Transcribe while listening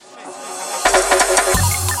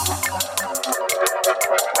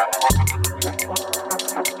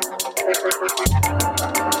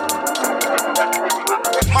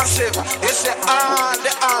say all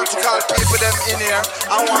the article people them in here,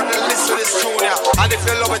 I want to listen to this tune here. And if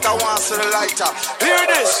you love it, I want to see the lighter. Hear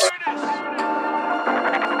this.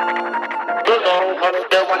 The long one,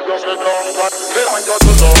 the one goes the long one, the one goes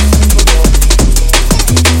the long.